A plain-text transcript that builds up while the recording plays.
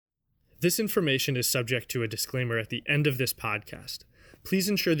This information is subject to a disclaimer at the end of this podcast. Please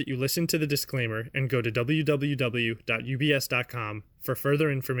ensure that you listen to the disclaimer and go to www.ubs.com for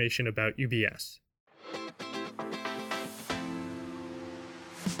further information about UBS.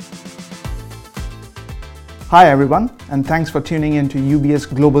 Hi everyone, and thanks for tuning in to UBS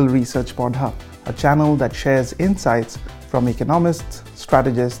Global Research Pod Hub, a channel that shares insights from economists,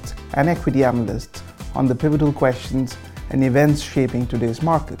 strategists, and equity analysts on the pivotal questions and events shaping today's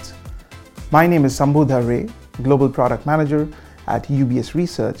markets. My name is Sambudha Ray, Global Product Manager at UBS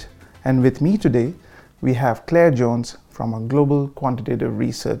Research, and with me today, we have Claire Jones from our Global Quantitative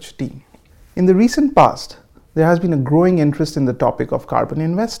Research team. In the recent past, there has been a growing interest in the topic of carbon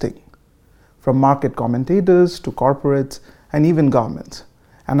investing, from market commentators to corporates and even governments.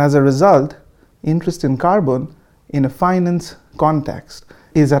 And as a result, interest in carbon in a finance context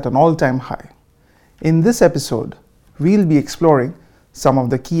is at an all-time high. In this episode, we'll be exploring some of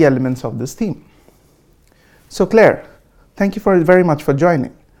the key elements of this theme. So Claire, thank you very much for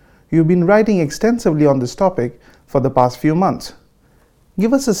joining. You've been writing extensively on this topic for the past few months.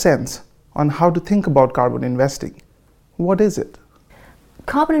 Give us a sense on how to think about carbon investing. What is it?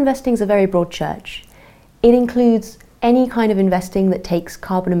 Carbon investing is a very broad church. It includes any kind of investing that takes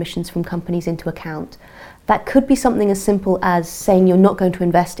carbon emissions from companies into account. That could be something as simple as saying you're not going to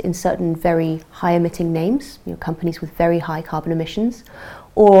invest in certain very high emitting names, companies with very high carbon emissions,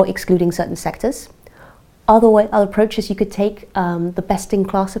 or excluding certain sectors. Other approaches you could take, the best in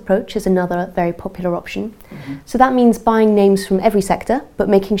class approach is another very popular option. So that means buying names from every sector, but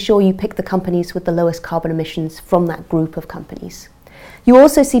making sure you pick the companies with the lowest carbon emissions from that group of companies. You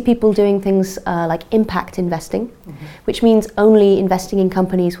also see people doing things like impact investing, which means only investing in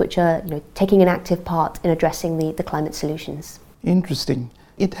companies which are taking an active part in addressing the climate solutions. Interesting.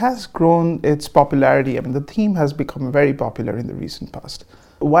 It has grown its popularity. The theme has become very popular in the recent past.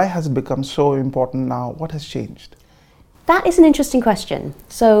 Why has it become so important now? What has changed? That is an interesting question.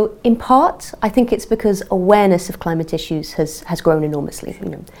 So in part, I think it's because awareness of climate issues has grown enormously.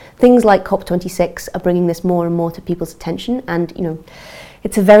 Things like COP26 are bringing this more and more to people's attention, and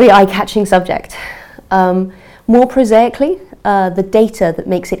it's a very eye-catching subject. More prosaically, the data that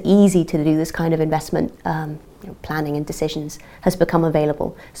makes it easy to do this kind of investment planning and decisions has become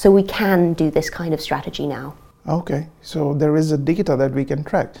available. So we can do this kind of strategy now. Okay, so there is a data that we can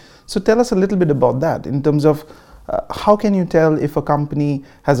track. So tell us a little bit about that in terms of how can you tell if a company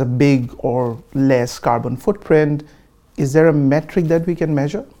has a big or less carbon footprint? Is there a metric that we can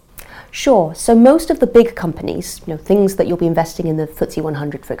measure? Sure. So most of the big companies, things that you'll be investing in the FTSE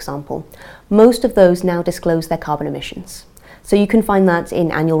 100, for example, most of those now disclose their carbon emissions. So you can find that in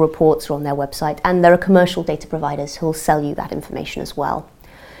annual reports or on their website, and there are commercial data providers who will sell you that information as well.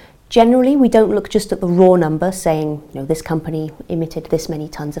 Generally, we don't look just at the raw number saying, this company emitted this many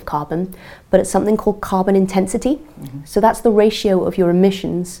tons of carbon, but it's something called carbon intensity. So that's the ratio of your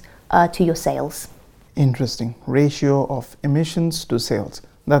emissions to your sales. Interesting. Ratio of emissions to sales.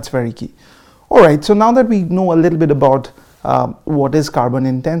 That's very key. All right, so now that we know a little bit about what is carbon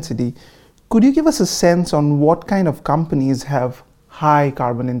intensity, could you give us a sense on what kind of companies have high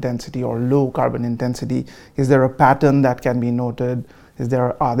carbon intensity or low carbon intensity? Is there a pattern that can be noted?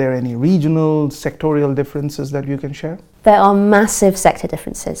 Are there any regional, sectorial differences that you can share? There are massive sector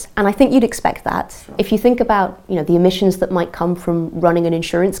differences, and I think you'd expect that. Sure. If you think about the emissions that might come from running an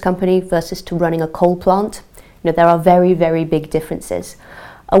insurance company versus to running a coal plant, there are very, very big differences.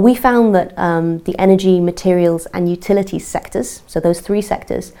 We found that the energy, materials, and utilities sectors, so those three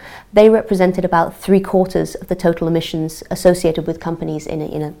sectors, they represented about 3/4 of the total emissions associated with companies in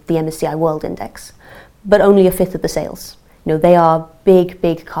the MSCI World Index, but only 1/5 of the sales. They are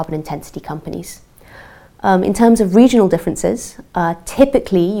big carbon intensity companies. In terms of regional differences,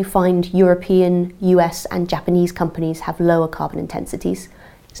 typically you find European, US, and Japanese companies have lower carbon intensities.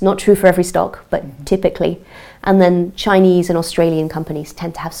 It's not true for every stock, but typically. And then Chinese and Australian companies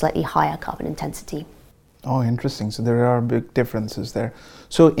tend to have slightly higher carbon intensity. Oh, interesting. So there are big differences there.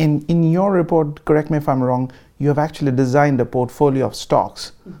 So in your report, correct me if I'm wrong, you have actually designed a portfolio of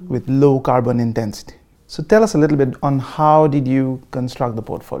stocks with low carbon intensity. So tell us a little bit on how did you construct the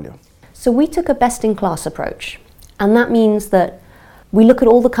portfolio? So we took a best-in-class approach, and that means that we look at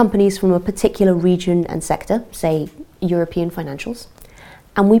all the companies from a particular region and sector, say European financials,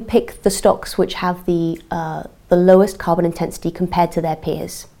 and we pick the stocks which have the lowest carbon intensity compared to their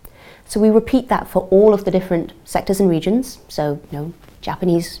peers. So we repeat that for all of the different sectors and regions, so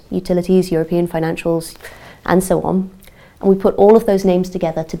Japanese utilities, European financials, and so on, and we put all of those names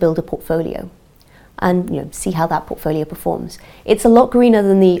together to build a portfolio. And see how that portfolio performs. It's a lot greener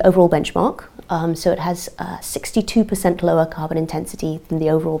than the overall benchmark, So it has 62% lower carbon intensity than the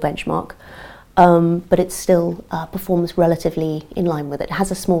overall benchmark, but it still performs relatively in line with it. It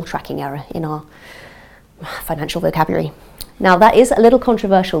has a small tracking error in our financial vocabulary. Now, that is a little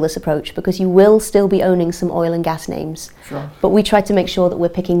controversial, this approach, because you will still be owning some oil and gas names. Sure. But we try to make sure that we're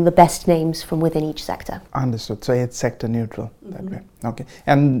picking the best names from within each sector. Understood. So it's sector neutral that way. Okay.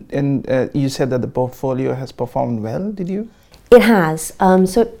 And you said that the portfolio has performed well, did you? It has.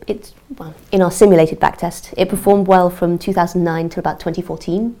 In our simulated backtest, it performed well from 2009 to about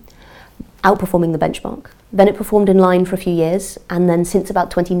 2014, outperforming the benchmark. Then it performed in line for a few years, and then since about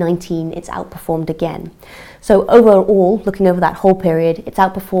 2019, it's outperformed again. So overall, looking over that whole period, it's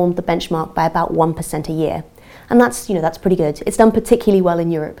outperformed the benchmark by about 1% a year. And that's pretty good. It's done particularly well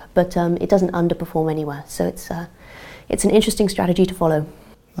in Europe, but it doesn't underperform anywhere. So it's an interesting strategy to follow.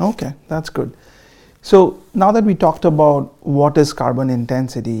 Okay, that's good. So now that we talked about what is carbon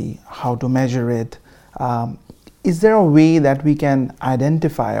intensity, how to measure it, is there a way that we can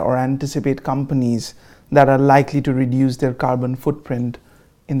identify or anticipate companies that are likely to reduce their carbon footprint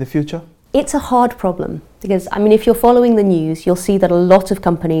in the future? It's a hard problem because, if you're following the news, you'll see that a lot of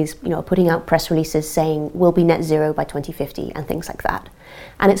companies, are putting out press releases saying we'll be net zero by 2050 and things like that.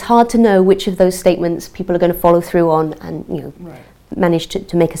 And it's hard to know which of those statements people are going to follow through on and, manage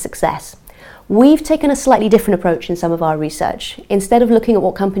to make a success. We've taken a slightly different approach in some of our research. Instead of looking at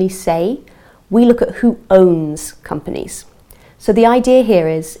what companies say, we look at who owns companies. So the idea here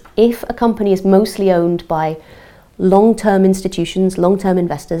is if a company is mostly owned by long-term institutions, long-term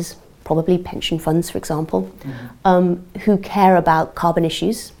investors, probably pension funds, for example, who care about carbon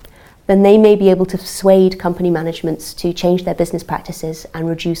issues, then they may be able to persuade company managements to change their business practices and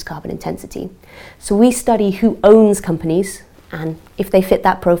reduce carbon intensity. So we study who owns companies, and if they fit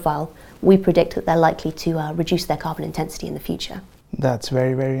that profile, we predict that they're likely to reduce their carbon intensity in the future. That's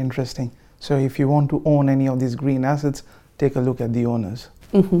very, very interesting. So if you want to own any of these green assets, take a look at the owners.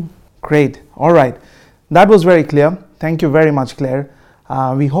 Great. All right. That was very clear. Thank you very much, Claire.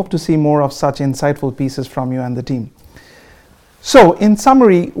 We hope to see more of such insightful pieces from you and the team. So in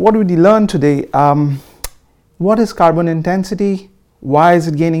summary, what did we learn today? What is carbon intensity? Why is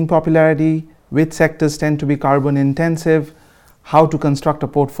it gaining popularity? Which sectors tend to be carbon intensive? How to construct a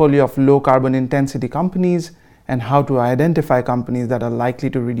portfolio of low carbon intensity companies, and how to identify companies that are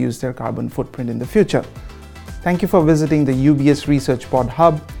likely to reduce their carbon footprint in the future. Thank you for visiting the UBS Research Pod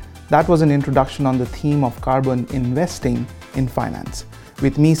Hub. That was an introduction on the theme of carbon investing in finance.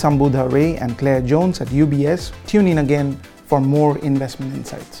 With me, Sambudha Ray, and Claire Jones at UBS. Tune in again for more investment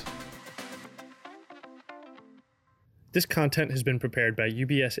insights. This content has been prepared by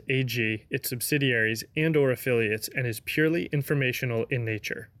UBS AG, its subsidiaries, and/or affiliates, and is purely informational in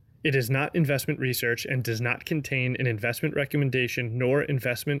nature. It is not investment research and does not contain an investment recommendation nor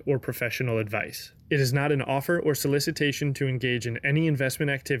investment or professional advice. It is not an offer or solicitation to engage in any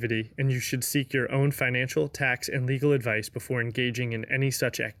investment activity, and you should seek your own financial, tax, and legal advice before engaging in any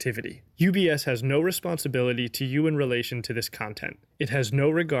such activity. UBS has no responsibility to you in relation to this content. It has no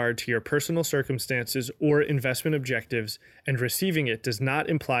regard to your personal circumstances or investment objectives, and receiving it does not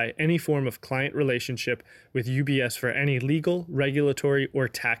imply any form of client relationship with UBS for any legal, regulatory, or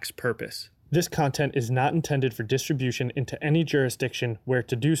tax purpose. This content is not intended for distribution into any jurisdiction where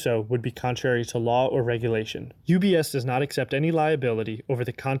to do so would be contrary to law or regulation. UBS does not accept any liability over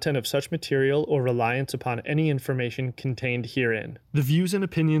the content of such material or reliance upon any information contained herein. The views and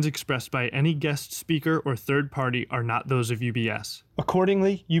opinions expressed by any guest speaker or third party are not those of UBS.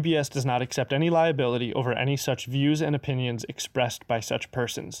 Accordingly, UBS does not accept any liability over any such views and opinions expressed by such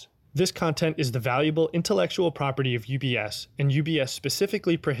persons. This content is the valuable intellectual property of UBS, and UBS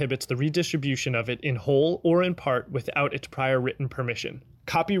specifically prohibits the redistribution of it in whole or in part without its prior written permission.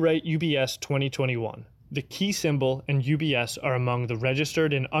 Copyright UBS 2021. The key symbol and UBS are among the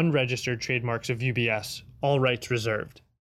registered and unregistered trademarks of UBS, all rights reserved.